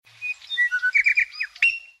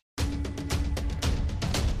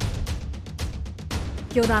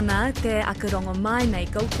Kia ora nā, te akarongo mai nei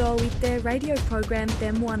koutou I te radio program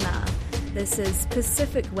Te Moana. This is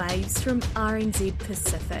Pacific Waves from RNZ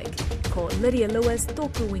Pacific. Ko Lydia Lewis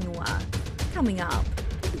tōku ingoa. Coming up.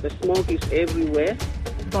 The smoke is everywhere.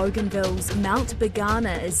 Bougainville's Mount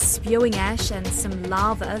Bagana is spewing ash and some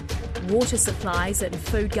lava. Water supplies and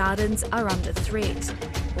food gardens are under threat.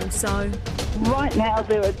 Also, right now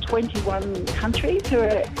there are 21 countries who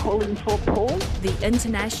are calling for pause. The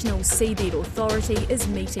International Seabed Authority is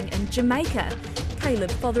meeting in Jamaica. Caleb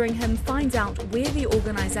Fotheringham finds out where the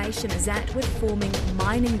organisation is at with forming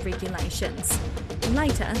mining regulations.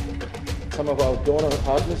 Later, some of our donor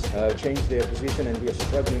partners have changed their position and we are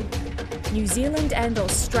struggling. New Zealand and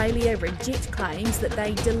Australia reject claims that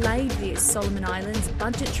they delayed their Solomon Islands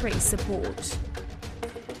budgetary support.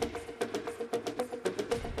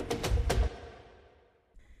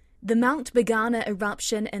 The Mount Bagana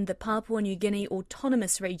eruption in the Papua New Guinea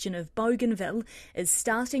autonomous region of Bougainville is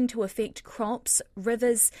starting to affect crops,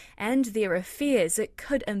 rivers, and there are fears it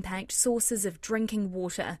could impact sources of drinking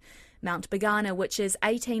water. Mount Bagana, which is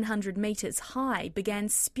 1,800 metres high, began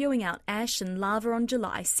spewing out ash and lava on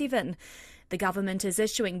July 7. The government is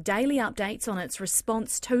issuing daily updates on its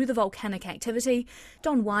response to the volcanic activity.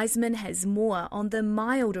 Don Wiseman has more on the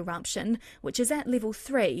mild eruption, which is at level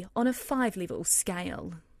 3 on a 5-level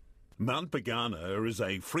scale. Mount Bagana is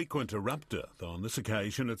a frequent erupter, though on this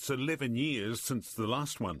occasion it's 11 years since the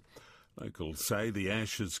last one. Locals say the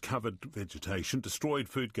ash has covered vegetation, destroyed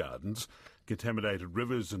food gardens, contaminated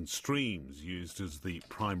rivers and streams used as the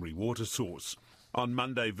primary water source. On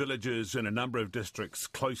Monday, villagers in a number of districts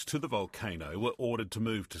close to the volcano were ordered to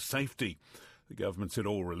move to safety. The government said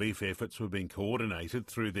all relief efforts were being coordinated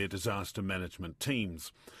through their disaster management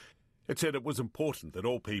teams. It said it was important that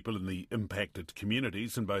all people in the impacted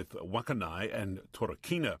communities in both Wakanai and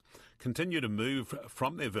Torokina continue to move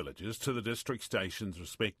from their villages to the district stations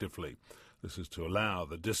respectively. This is to allow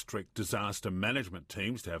the district disaster management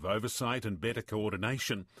teams to have oversight and better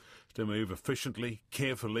coordination to move efficiently,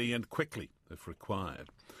 carefully and quickly if required.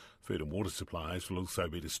 Food and water supplies will also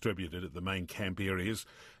be distributed at the main camp areas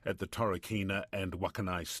at the Torokina and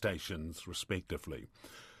Wakanai stations respectively.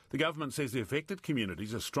 The government says the affected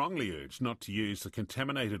communities are strongly urged not to use the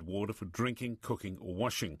contaminated water for drinking, cooking or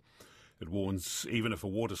washing. It warns even if a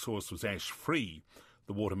water source was ash-free,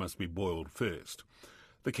 the water must be boiled first.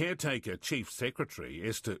 The caretaker Chief Secretary,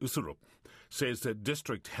 Esther Usurup, says that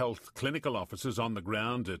district health clinical officers on the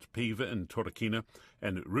ground at Piva in Torokina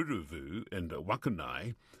and Ruruvu in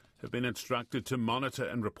Wakanai have been instructed to monitor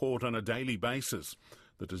and report on a daily basis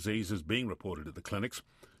the diseases being reported at the clinics,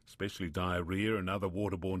 especially diarrhoea and other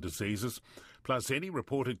waterborne diseases, plus any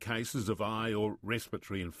reported cases of eye or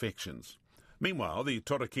respiratory infections. Meanwhile, the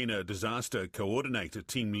Torokina Disaster Coordinator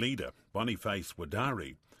Team Leader, Boniface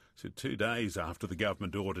Wadari, said 2 days after the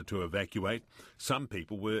government order to evacuate, some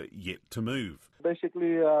people were yet to move.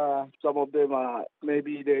 Basically, some of them,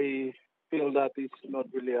 maybe they feel that it's not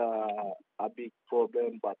really a big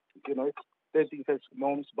problem, but, it's taking such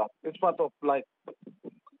months, but it's part of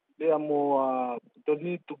they are more, don't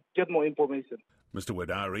need to get more information. Mr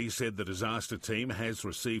Wadari said the disaster team has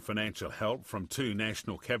received financial help from 2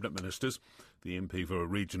 national cabinet ministers, the MP for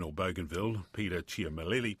Regional Bougainville, Peter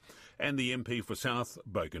Chiamalili, and the MP for South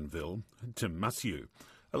Bougainville, Tim Masiu,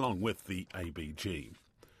 along with the ABG.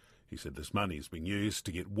 He said this money is being used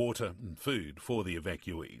to get water and food for the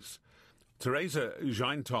evacuees. Teresa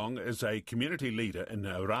Jaintong is a community leader in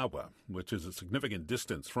Arawa, which is a significant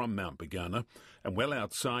distance from Mount Bagana and well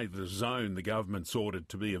outside the zone the government's ordered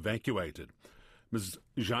to be evacuated. Ms.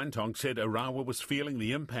 Jaintong said Arawa was feeling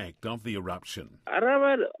the impact of the eruption.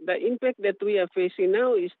 Arawa, the impact that we are facing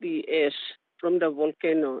now is the ash from the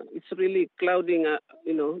volcano. It's really clouding,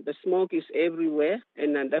 the smoke is everywhere.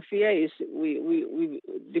 And the fear is we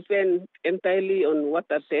depend entirely on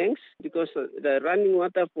water tanks because the running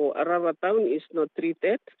water for Arawa town is not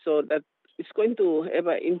treated. So that it's going to have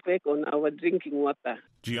an impact on our drinking water.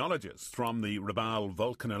 Geologists from the Rabaul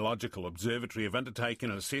Volcanological Observatory have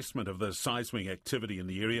undertaken an assessment of the seismic activity in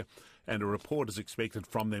the area, and a report is expected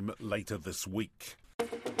from them later this week.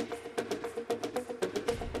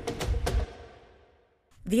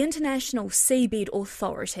 The International Seabed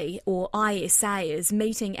Authority, or ISA, is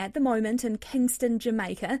meeting at the moment in Kingston,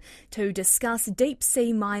 Jamaica, to discuss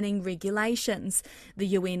deep-sea mining regulations. The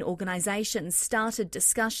UN organisation started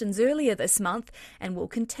discussions earlier this month and will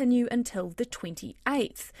continue until the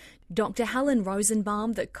 28th. Dr. Helen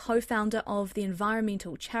Rosenbaum, the co-founder of the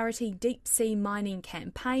environmental charity Deep Sea Mining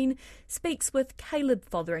Campaign, speaks with Caleb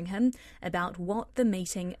Fotheringham about what the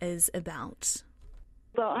meeting is about.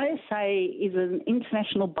 The ISA is an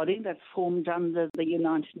international body that's formed under the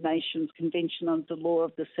United Nations Convention on the Law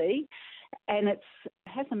of the Sea, and it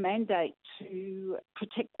has a mandate to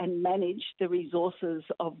protect and manage the resources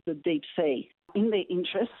of the deep sea in the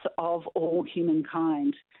interests of all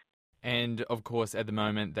humankind. And, of course, at the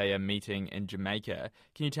moment they are meeting in Jamaica.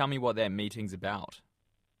 Can you tell me what that meeting's about?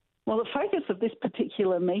 Well, the focus of this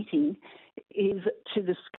particular meeting is to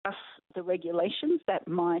discuss the regulations that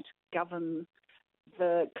might govern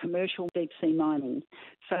the commercial deep-sea mining.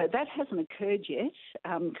 So that hasn't occurred yet,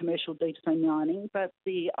 commercial deep-sea mining, but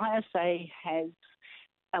the ISA has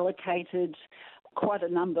allocated quite a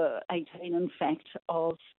number, 18 in fact,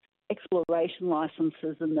 of exploration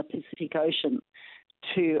licences in the Pacific Ocean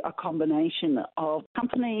to a combination of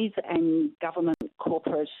companies and government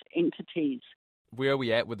corporate entities. Where are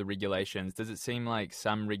we at with the regulations? Does it seem like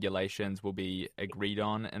some regulations will be agreed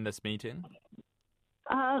on in this meeting?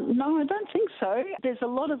 No, I don't think so. There's a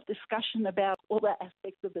lot of discussion about all the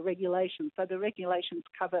aspects of the regulations. So the regulations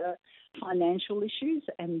cover financial issues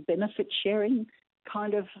and benefit sharing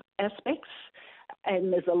kind of aspects,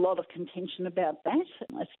 and there's a lot of contention about that,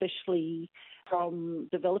 especially from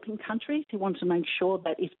developing countries who want to make sure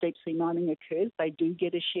that if deep-sea mining occurs, they do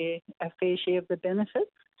get a fair share of the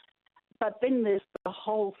benefits. But then there's the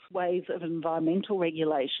whole swathe of environmental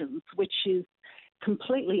regulations, which is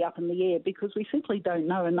completely up in the air because we simply don't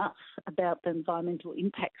know enough about the environmental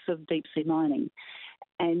impacts of deep-sea mining.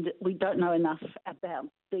 And we don't know enough about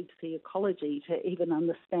deep-sea ecology to even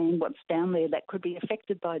understand what's down there that could be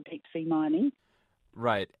affected by deep-sea mining.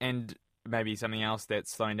 Right, and maybe something else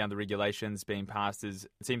that's slowing down the regulations being passed is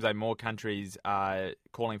it seems like more countries are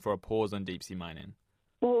calling for a pause on deep-sea mining.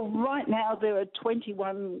 Well, right now there are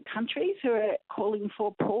 21 countries who are calling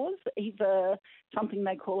for pause, either something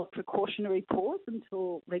they call a precautionary pause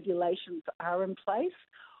until regulations are in place,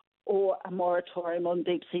 or a moratorium on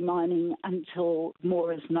deep-sea mining until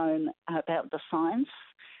more is known about the science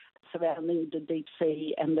surrounding the deep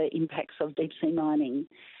sea and the impacts of deep-sea mining.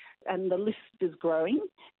 And the list is growing.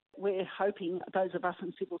 We're hoping, those of us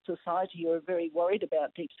in civil society who are very worried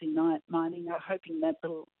about deep-sea mining are hoping that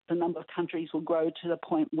the number of countries will grow to the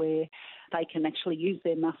point where they can actually use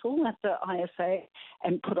their muscle at the ISA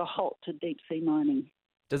and put a halt to deep-sea mining.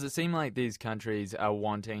 Does it seem like these countries are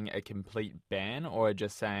wanting a complete ban or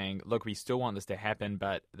just saying, look, we still want this to happen,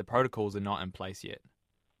 but the protocols are not in place yet?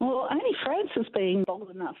 Well, only France has been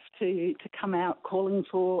bold enough to come out calling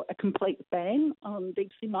for a complete ban on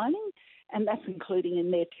deep-sea mining, and that's including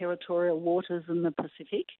in their territorial waters in the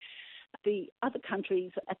Pacific. The other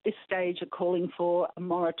countries at this stage are calling for a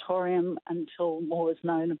moratorium until more is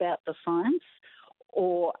known about the science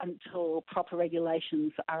or until proper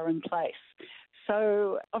regulations are in place.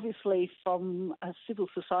 So obviously from a civil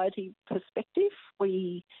society perspective,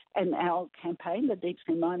 we and our campaign, the Deep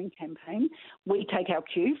Sea Mining Campaign, we take our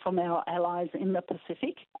cue from our allies in the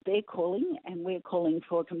Pacific. They're calling and we're calling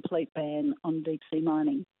for a complete ban on deep sea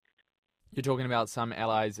mining. You're talking about some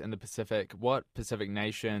allies in the Pacific. What Pacific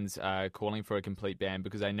nations are calling for a complete ban?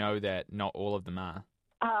 Because I know that not all of them are.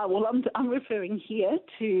 Well, I'm referring here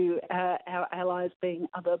to our allies being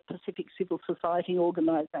other Pacific civil society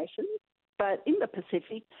organisations. But in the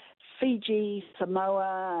Pacific, Fiji,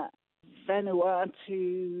 Samoa,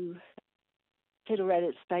 Vanuatu,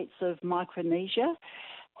 Federated States of Micronesia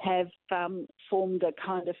have formed a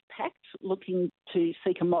kind of pact looking to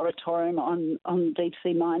seek a moratorium on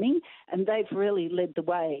deep-sea mining, and they've really led the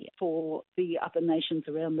way for the other nations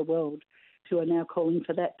around the world who are now calling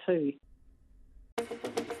for that too.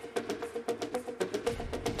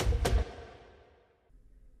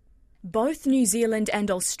 Both New Zealand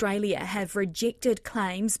and Australia have rejected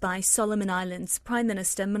claims by Solomon Islands Prime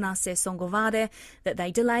Minister Manasseh Sogavare that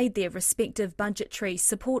they delayed their respective budgetary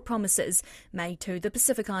support promises made to the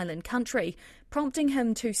Pacific Island country, prompting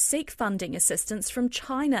him to seek funding assistance from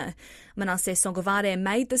China. Manasseh Sogavare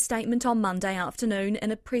made the statement on Monday afternoon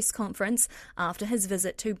in a press conference after his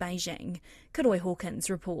visit to Beijing. Karoi Hawkins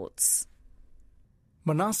reports.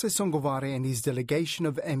 Manasseh Sogavare and his delegation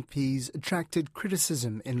of MPs attracted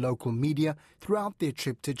criticism in local media throughout their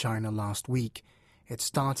trip to China last week. It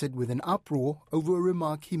started with an uproar over a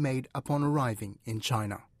remark he made upon arriving in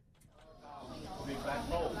China.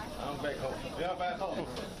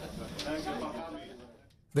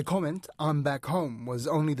 The comment, "I'm back home," was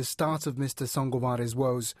only the start of Mr. Sogavare's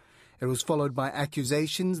woes. It was followed by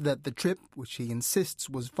accusations that the trip, which he insists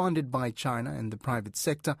was funded by China and the private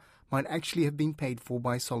sector, might actually have been paid for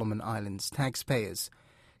by Solomon Islands taxpayers.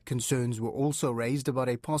 Concerns were also raised about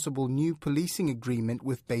a possible new policing agreement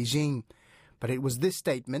with Beijing. But it was this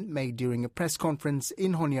statement made during a press conference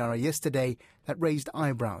in Honiara yesterday that raised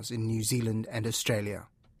eyebrows in New Zealand and Australia.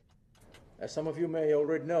 As some of you may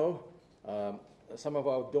already know, some of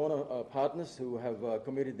our donor partners who have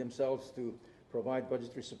committed themselves to provide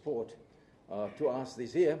budgetary support to us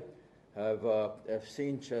this year have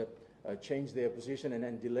changed their position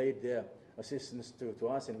and delayed their assistance to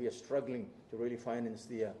us, and we are struggling to really finance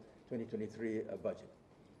the 2023 budget.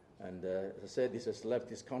 And as I said, this has left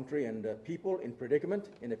this country and people in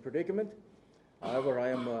a predicament. However, I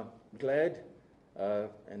am glad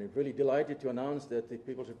and really delighted to announce that the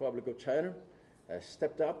People's Republic of China has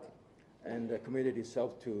stepped up and committed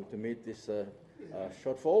itself to meet this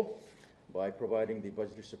shortfall by providing the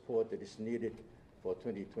budgetary support that is needed for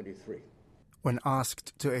 2023. When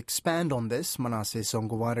asked to expand on this, Manasseh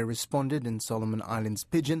Songoware responded in Solomon Islands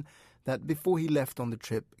Pidgin that before he left on the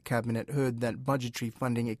trip, Cabinet heard that budgetary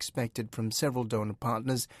funding expected from several donor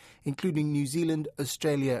partners, including New Zealand,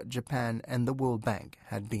 Australia, Japan and the World Bank,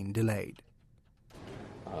 had been delayed.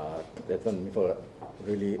 That one people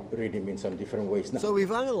really read him in some different ways now. So we've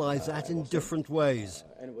analysed that in different ways.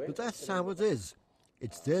 But that's how it is.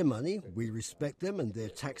 It's their money, we respect them and their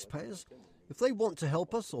taxpayers. If they want to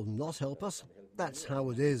help us or not help us, that's how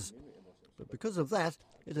it is. But because of that,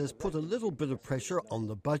 it has put a little bit of pressure on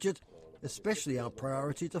the budget, especially our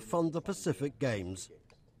priority to fund the Pacific Games.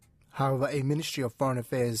 However, a Ministry of Foreign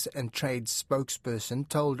Affairs and Trade spokesperson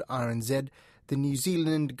told RNZ the New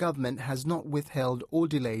Zealand government has not withheld or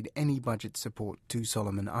delayed any budget support to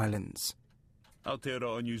Solomon Islands.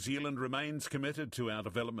 Aotearoa New Zealand remains committed to our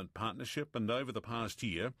development partnership and over the past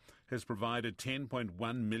year has provided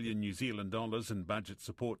 10.1 million New Zealand dollars in budget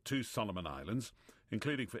support to Solomon Islands,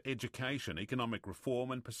 including for education, economic reform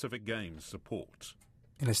and Pacific Games support.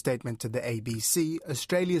 In a statement to the ABC,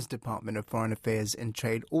 Australia's Department of Foreign Affairs and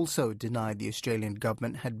Trade also denied the Australian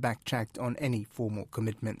government had backtracked on any formal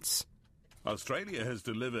commitments. Australia has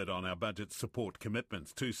delivered on our budget support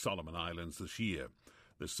commitments to Solomon Islands this year.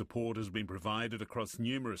 The support has been provided across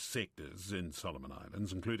numerous sectors in Solomon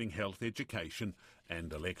Islands, including health, education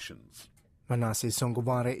and elections. Manasseh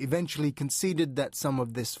Songoware eventually conceded that some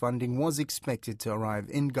of this funding was expected to arrive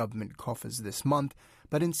in government coffers this month,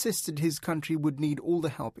 but insisted his country would need all the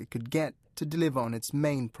help it could get to deliver on its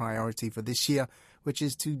main priority for this year, which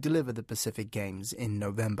is to deliver the Pacific Games in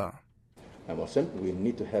November. We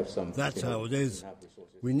need to have some... That's how it is.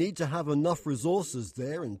 We need to have enough resources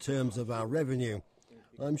there in terms of our revenue.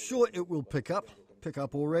 I'm sure it will pick up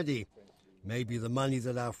already. Maybe the money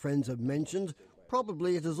that our friends have mentioned,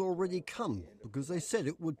 probably it has already come, because they said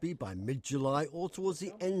it would be by mid-July or towards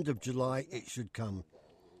the end of July it should come.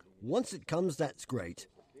 Once it comes, that's great.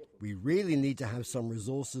 We really need to have some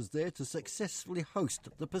resources there to successfully host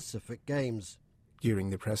the Pacific Games.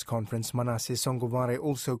 During the press conference, Manasseh Songoware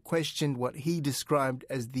also questioned what he described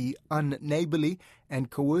as the unneighbourly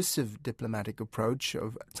and coercive diplomatic approach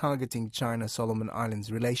of targeting China-Solomon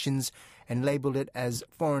Islands relations and labelled it as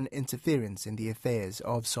foreign interference in the affairs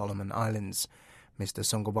of Solomon Islands. Mr.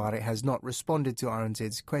 Songoware has not responded to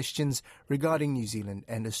RNZ's questions regarding New Zealand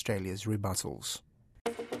and Australia's rebuttals.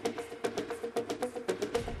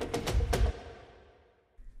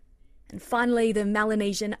 And finally, the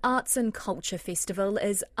Melanesian Arts and Culture Festival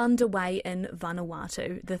is underway in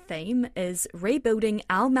Vanuatu. The theme is Rebuilding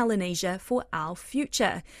Our Melanesia for Our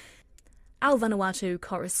Future. Our Vanuatu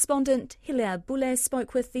correspondent, Hilaire Boulay,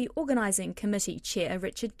 spoke with the organising committee chair,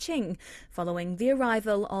 Richard Ching, following the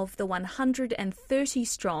arrival of the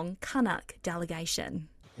 130-strong Kanak delegation.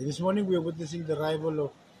 This morning we are witnessing the arrival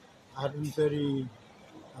of 130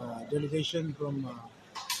 delegation from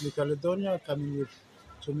New Caledonia, coming with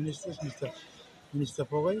two ministers, Minister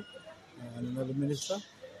Poway and another minister.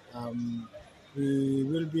 We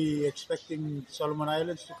will be expecting Solomon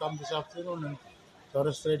Islands to come this afternoon and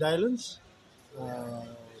Torres Strait Islands.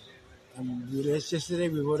 And yesterday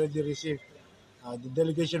we've already received the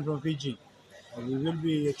delegation from Fiji. We will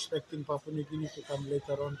be expecting Papua New Guinea to come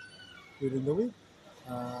later on during the week.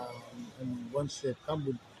 And once they've come,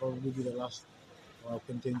 will probably be the last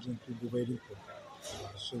contingent we'll be waiting for.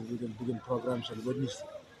 So we can begin programs on Wednesday.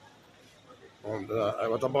 And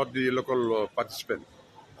what about the local participants?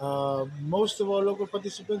 Most of our local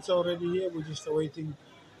participants are already here. We're just awaiting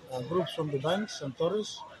groups from the banks and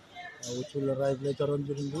Torres, which will arrive later on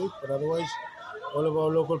during the week. But otherwise, all of our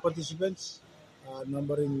local participants,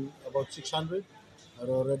 numbering about 600, are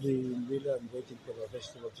already in Villa and waiting for the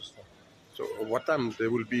festival to start. So what time there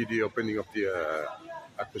will be the opening of the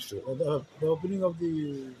art festival? The opening of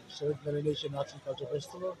the 7th Melanesian Arts and Culture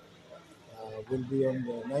Festival will be on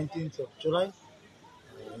the 19th of July.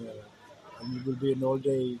 And it will be an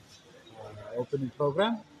all-day opening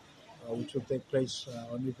program. which will take place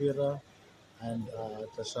on Ivira and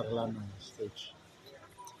the Sarlana stage.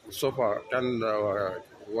 So far,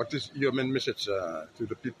 what is your main message to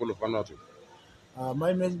the people of Vanuatu?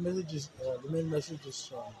 My main message is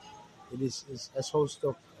it is as host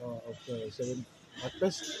of the 7th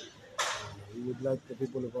Fest. We would like the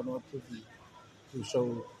people of Vanuatu to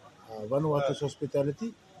show Vanuatu's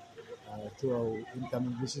hospitality to our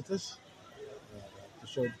incoming visitors,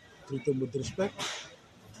 treat them with respect,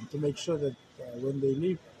 and to make sure that when they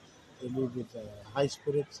leave with high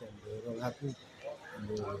spirits and they're all happy, and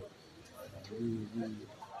we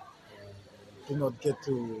do not get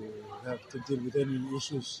to have to deal with any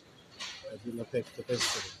issues that will affect the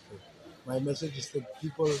festival. So my message is that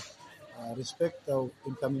people respect our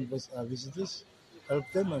incoming visitors, help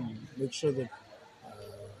them, and make sure that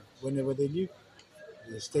whenever they leave,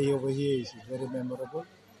 the stay over here is very memorable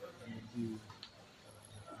and will be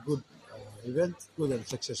a good event, good and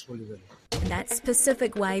successful event. And that's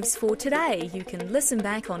Pacific Waves for today. You can listen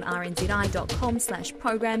back on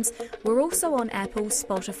rnzi.com/programs. We're also on Apple,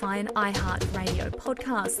 Spotify and iHeartRadio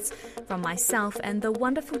podcasts. From myself and the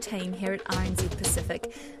wonderful team here at RNZ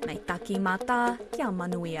Pacific, mai taki mata, kia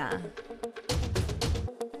manuia.